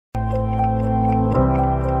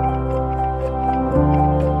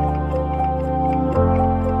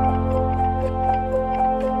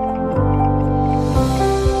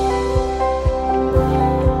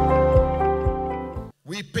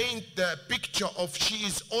nature of she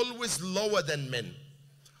is always lower than men.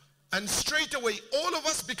 And straight away, all of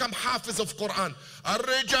us become hafiz of Quran.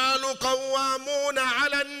 الرجال قوامون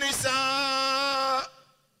على النساء.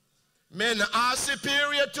 Men are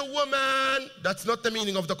superior to women. That's not the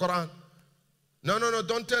meaning of the Quran. No,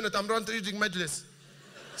 don't turn it. I'm not reading majlis.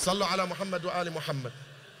 Sallu ala Muhammad wa ali Muhammad.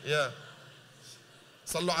 Yeah.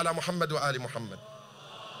 Sallu ala Muhammad wa ali Muhammad.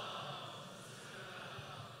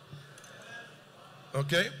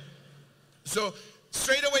 Okay? So,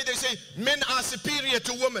 straight away they say, men are superior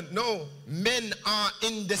to women. No, men are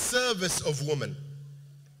in the service of women.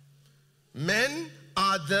 Men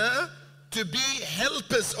are there to be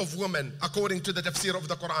helpers of women, according to the tafsir of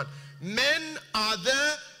the Quran. Men are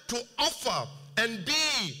there to offer and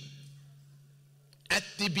be at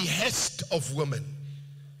the behest of women.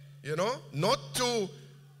 You know, not to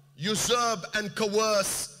usurp and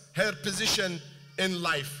coerce her position in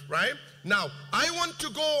life, right? Now, I want to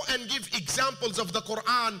go and give examples of the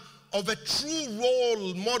Quran of a true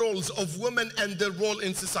role models of women and their role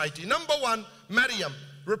in society. Number one, Maryam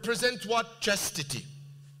represents what? Chastity,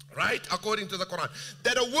 right? According to the Quran.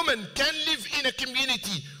 That a woman can live in a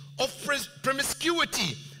community of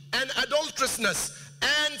promiscuity and adulterousness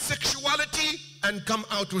and sexuality and come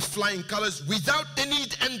out with flying colors without the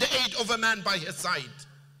need and the aid of a man by her side,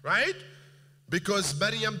 right? Because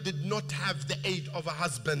Maryam did not have the aid of a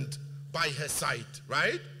husband by her side,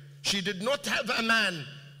 right? She did not have a man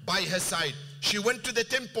by her side. She went to the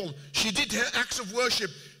temple. She did her acts of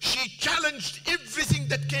worship. She challenged everything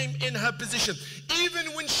that came in her position.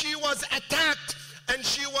 Even when she was attacked and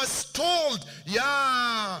she was told,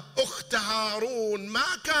 Ya Ukht Harun, ma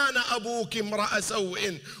kana abuki imra'a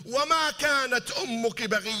saw'in, wa ma kanat ummuki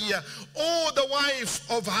baghiya. Oh, the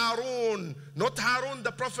wife of Harun, not Harun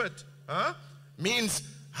the prophet, means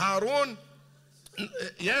Harun,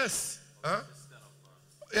 yes,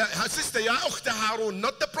 yeah, her sister, Ya Ukht Harun,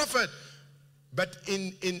 not the prophet. But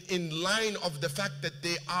in line of the fact that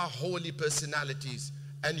they are holy personalities.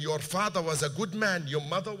 And your father was a good man, your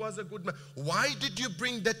mother was a good man. Why did you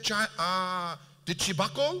bring that child? Did she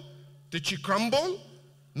buckle? Did she crumble?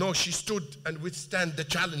 No, she stood and withstand the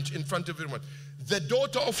challenge in front of everyone. The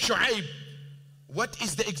daughter of Shu'aib. What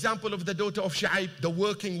is the example of the daughter of Shu'aib? The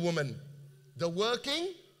working woman. The working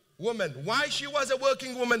woman. Why she was a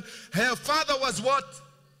working woman? Her father was what?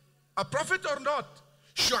 A prophet or not?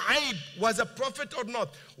 Shu'aib was a prophet or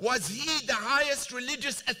not? Was he the highest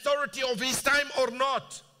religious authority of his time or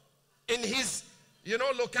not? In his,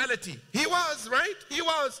 locality. He was, right? He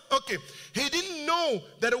was. Okay. He didn't know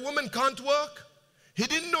that a woman can't work. He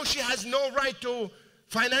didn't know she has no right to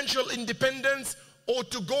financial independence or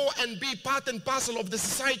to go and be part and parcel of the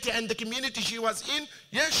society and the community she was in.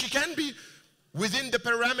 Yes, she can be within the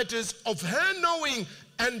parameters of her knowing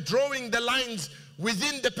and drawing the lines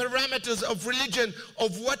within the parameters of religion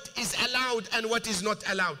of what is allowed and what is not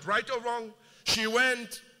allowed, right or wrong? She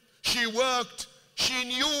went, she worked, she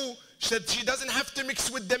knew that she doesn't have to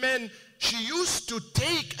mix with the men. She used to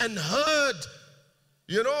take and herd,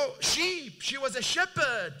 sheep. She was a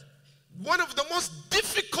shepherd. One of the most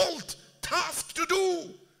difficult tasks to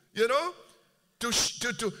do,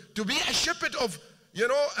 to be a shepherd of,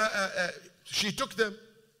 she took them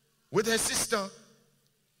with her sister,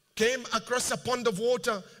 came across a pond of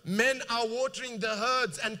water. Men are watering the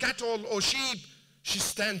herds and cattle or sheep. She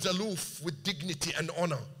stands aloof with dignity and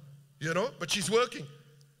honor, but she's working.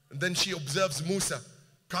 And then she observes Musa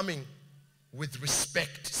coming with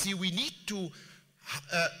respect. See, we need to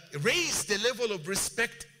raise the level of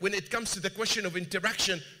respect when it comes to the question of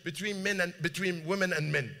interaction between women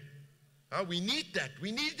and men. We need that.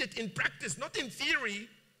 We need it in practice, not in theory,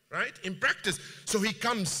 right? In practice. So he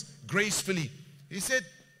comes gracefully. He said,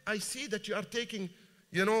 I see that you are taking,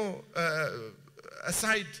 a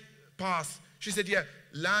side path. She said, yeah,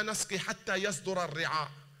 لا نسقي حتى يصدر الرعاء.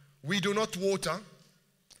 We do not water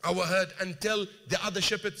our herd until the other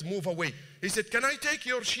shepherds move away. He said, can I take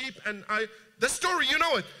your sheep? And the story, you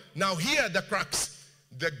know it. Now here the crux.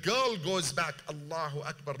 The girl goes back. Allahu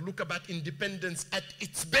Akbar. Look about independence at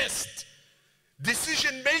its best.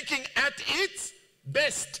 Decision making at its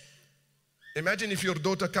best. Imagine if your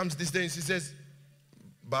daughter comes this day and she says,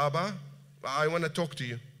 Baba, I want to talk to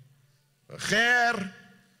you. Khair.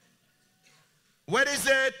 What is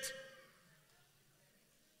it?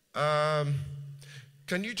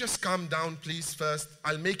 Can you just calm down, please, first?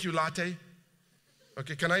 I'll make you latte.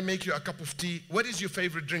 Okay, can I make you a cup of tea? What is your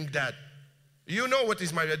favorite drink, Dad? You know what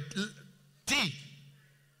is my tea.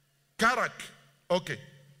 Karak. Okay.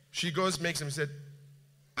 She goes, makes him, said,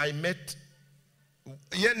 I met,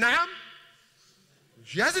 yeah, Naam?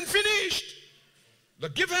 She hasn't finished.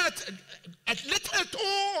 Look, give her, let her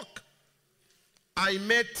talk. I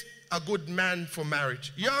met a good man for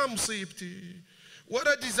marriage. Ya musibti. What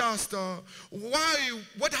a disaster. Why?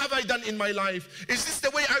 What have I done in my life? Is this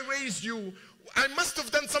the way I raised you? I must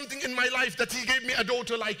have done something in my life that he gave me a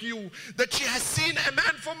daughter like you, that she has seen a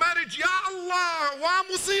man for marriage. Ya Allah, wa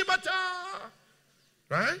musibata.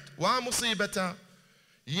 Right? Wa musibata.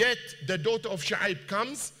 Yet the daughter of Shu'aib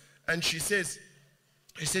comes and he says,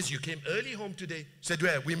 you came early home today. Said,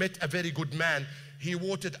 where? We met a very good man. He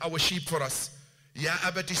watered our sheep for us. Ya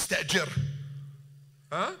abati istajir.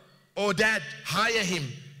 Huh? Oh dad, hire him.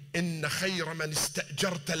 Inna khayra man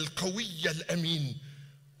istajarta al-qawiyya al-amin.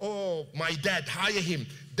 Oh, my dad, hire him.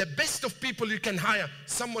 The best of people you can hire,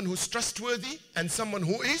 someone who's trustworthy and someone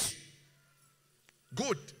who is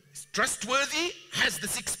good. Trustworthy, has the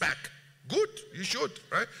six-pack. Good, you should,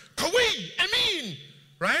 right? Qawi, Amin,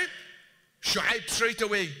 right? Shu'aib straight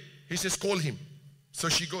away, he says, call him. So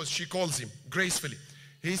she goes, she calls him gracefully.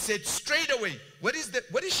 He said, straight away, what is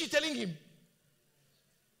she telling him?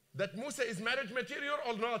 That Musa is marriage material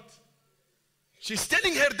or not? She's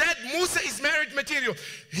telling her dad Musa is marriage material.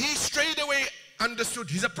 He straight away understood.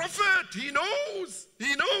 He's a prophet. He knows.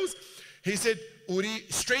 He knows. He said,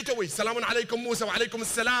 straight away, Salamun alaykum Musa wa alaykum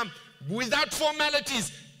as-salam, without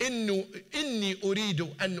formalities. Inni uridu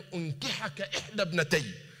an unkihaka ihda ibnatay.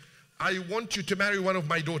 I want you to marry one of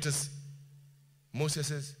my daughters. Musa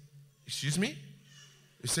says, excuse me?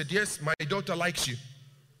 He said, yes, my daughter likes you.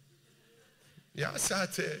 Ya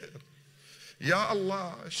Satir. Ya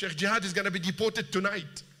Allah, Sheikh Jihad is going to be deported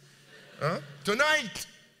tonight. Huh? Tonight.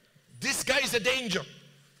 This guy is a danger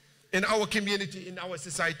in our community, in our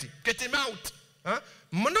society. Get him out. Huh?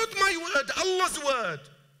 Not my word, Allah's word.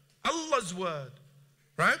 Allah's word.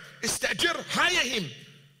 Right? Istajir, hire him.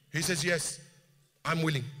 He says, yes, I'm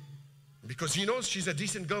willing. Because he knows she's a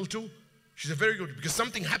decent girl too. She's a very good, because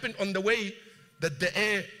something happened on the way that the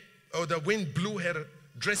air or the wind blew her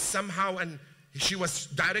dress somehow, and she was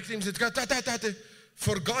directing him, said,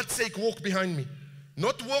 for God's sake, walk behind me.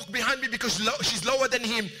 Not walk behind me because she's lower than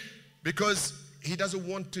him, because he doesn't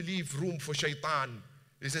want to leave room for shaitan.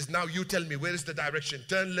 He says, now you tell me, where is the direction?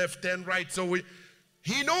 Turn left, turn right. So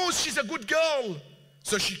he knows she's a good girl.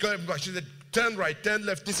 So she said, turn right, turn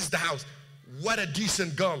left, this is the house. What a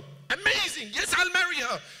decent girl. Amazing. Yes, I'll marry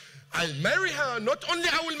her. I'll marry her. Not only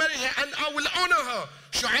I will marry her, and I will honor her.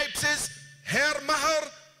 Shu'aib says, her mahar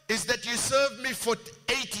is that you serve me for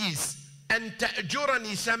 8 years. And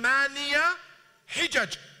ta'jurani samaniya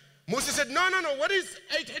hijaj. Musa said, no, what is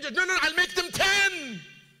 8 hijaj? No, I'll make them 10.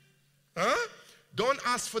 Huh? Don't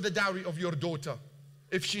ask for the dowry of your daughter.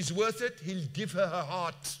 If she's worth it, he'll give her her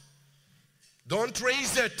heart. Don't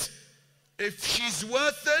raise it. If she's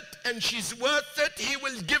worth it and she's worth it, he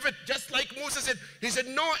will give it. Just like Musa said. He said,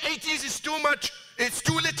 no, 8 years is too much. It's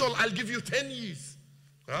too little. I'll give you 10 years.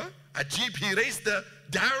 Huh? Ajib, he raised the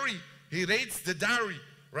dowry. He raised the dowry,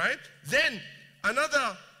 right? Then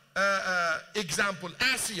another example,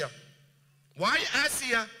 Asiya. Why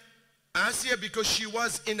Asiya? Asiya because she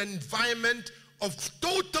was in an environment of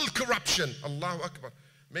total corruption. Allahu Akbar.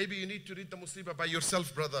 Maybe you need to read the Musibah by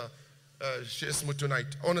yourself, brother Shismu,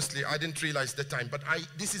 tonight. Honestly, I didn't realize the time, but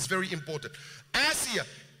this is very important. Asiya,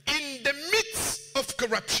 in the midst of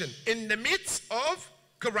corruption,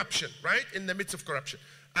 right? In the midst of corruption.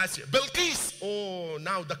 Asiya. Bilqis, oh,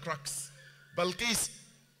 now the crux. Bilqis,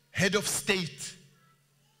 head of state.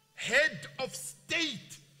 Head of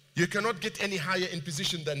state. You cannot get any higher in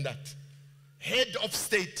position than that. Head of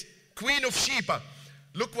state. Queen of Sheba.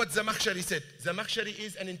 Look what Zamakhshari said. Zamakhshari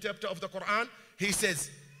is an interpreter of the Quran. He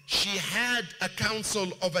says, she had a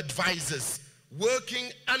council of advisors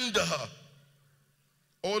working under her.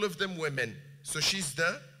 All of them women. So she's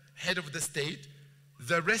the head of the state.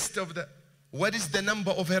 The rest of the... What is the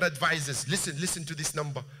number of her advisors? Listen to this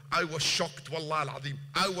number. I was shocked, wallah al-azim.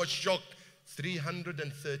 I was shocked.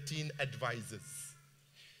 313 advisors.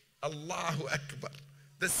 Allahu Akbar.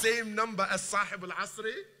 The same number as Sahib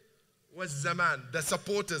al-Asri was Zaman, the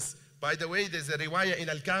supporters. By the way, there's a riwayah in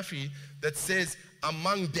Al-Kafi that says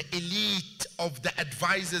among the elite of the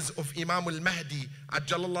advisors of Imam al-Mahdi,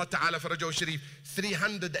 Ajjalallah ta'ala farajahu sharif,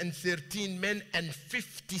 313 men and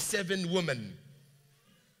 57 women.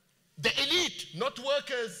 The elite, not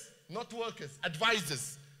workers,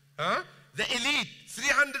 advisors. Huh? The elite,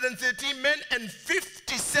 313 men and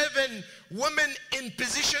 57 women in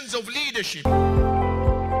positions of leadership.